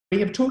we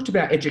have talked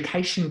about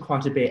education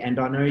quite a bit, and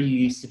I know you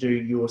used to do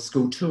your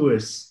school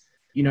tours.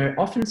 You know,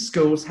 often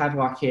schools have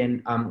like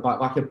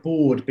like a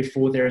board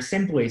before their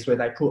assemblies where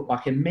they put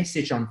like a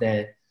message on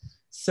there.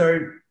 So,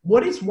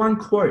 what is one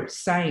quote,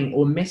 saying,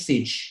 or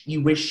message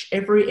you wish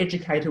every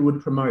educator would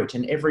promote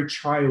and every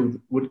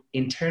child would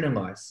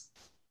internalize?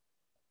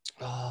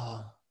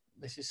 Oh,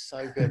 this is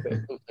so good, but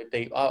it's also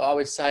deep. I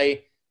would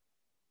say,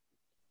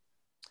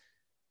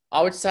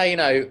 you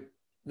know,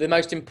 the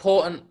most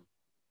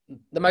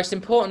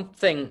important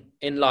thing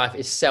in life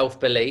is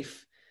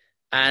self-belief,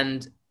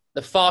 and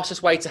the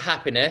fastest way to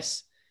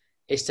happiness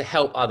is to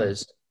help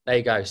others. There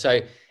you go. So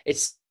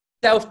it's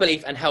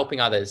self-belief and helping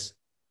others.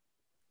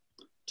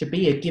 To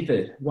be a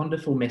giver,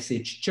 wonderful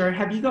message. Joe,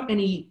 have you got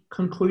any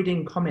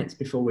concluding comments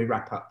before we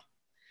wrap up?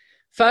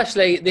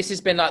 Firstly, this has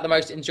been like the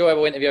most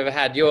enjoyable interview I've ever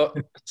had. You're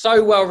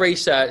so well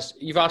researched.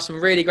 You've asked some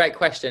really great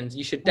questions.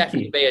 You should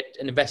definitely be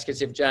an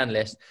investigative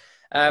journalist.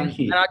 And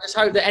I just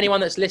hope that anyone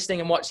that's listening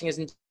and watching has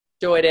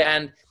enjoyed it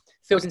and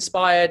feels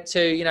inspired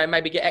to, you know,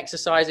 maybe get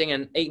exercising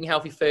and eating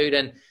healthy food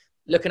and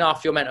looking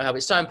after your mental health.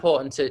 It's so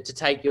important to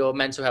take your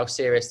mental health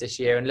serious this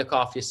year and look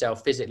after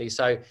yourself physically.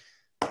 So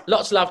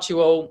lots of love to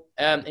you all.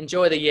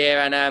 Enjoy the year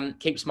and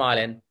keep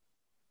smiling.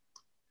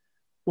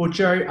 Well,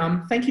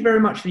 Joe, thank you very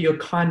much for your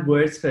kind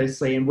words,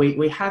 firstly. And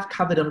we have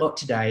covered a lot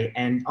today.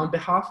 And on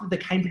behalf of the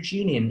Cambridge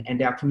Union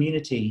and our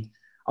community,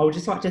 I would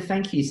just like to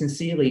thank you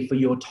sincerely for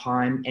your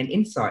time and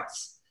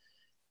insights.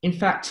 In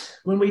fact,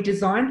 when we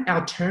designed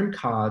our term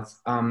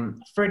cards,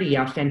 Freddie,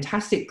 our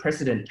fantastic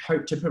president,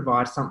 hoped to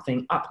provide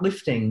something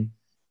uplifting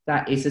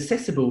that is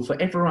accessible for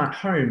everyone at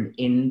home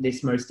in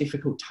this most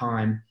difficult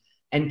time.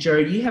 And Joe,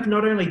 you have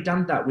not only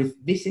done that with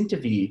this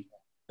interview,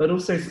 but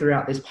also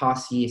throughout this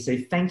past year. So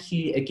thank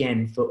you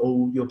again for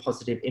all your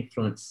positive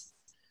influence.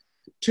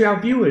 To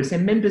our viewers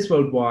and members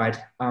worldwide,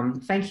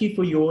 thank you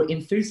for your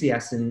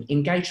enthusiasm,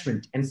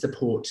 engagement and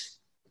support.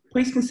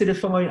 Please consider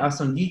following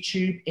us on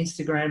YouTube,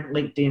 Instagram,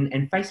 LinkedIn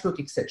and Facebook,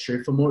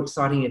 etc. for more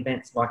exciting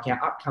events like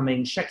our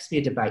upcoming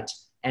Shakespeare debate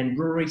and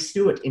Rory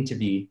Stewart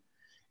interview.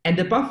 And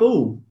above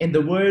all, in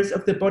the words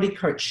of the body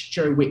coach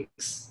Joe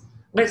Wicks,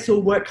 let's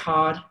all work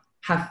hard,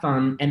 have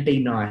fun and be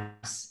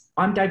nice.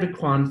 I'm David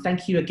Quan.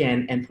 Thank you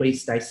again and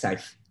please stay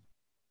safe.